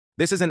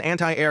This is an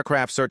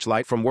anti-aircraft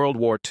searchlight from World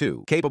War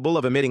II, capable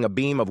of emitting a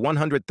beam of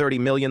 130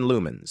 million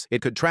lumens.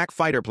 It could track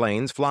fighter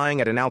planes flying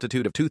at an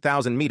altitude of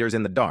 2,000 meters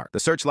in the dark. The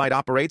searchlight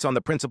operates on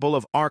the principle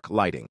of arc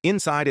lighting.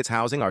 Inside its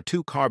housing are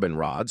two carbon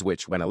rods,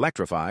 which, when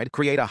electrified,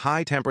 create a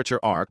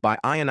high-temperature arc by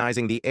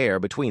ionizing the air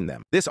between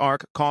them. This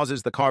arc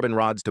causes the carbon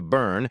rods to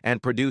burn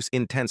and produce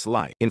intense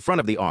light. In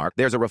front of the arc,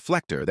 there's a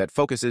reflector that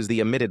focuses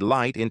the emitted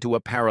light into a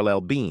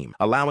parallel beam,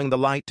 allowing the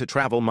light to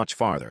travel much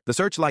farther. The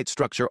searchlight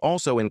structure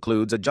also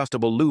includes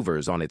adjustable louvers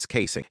on its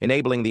casing,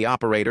 enabling the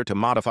operator to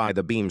modify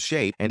the beam's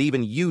shape and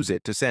even use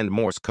it to send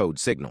Morse code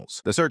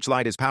signals. The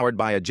searchlight is powered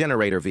by a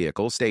generator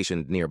vehicle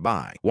stationed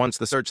nearby. Once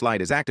the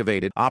searchlight is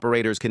activated,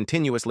 operators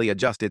continuously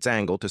adjust its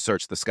angle to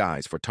search the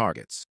skies for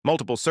targets.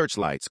 Multiple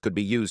searchlights could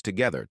be used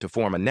together to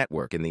form a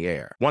network in the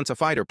air. Once a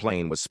fighter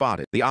plane was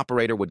spotted, the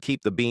operator would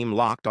keep the beam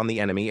locked on the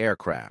enemy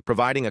aircraft,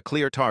 providing a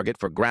clear target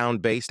for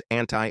ground-based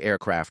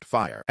anti-aircraft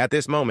fire. At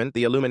this moment,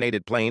 the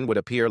illuminated plane would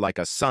appear like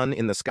a sun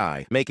in the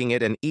sky, making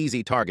it an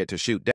easy target to shoot down.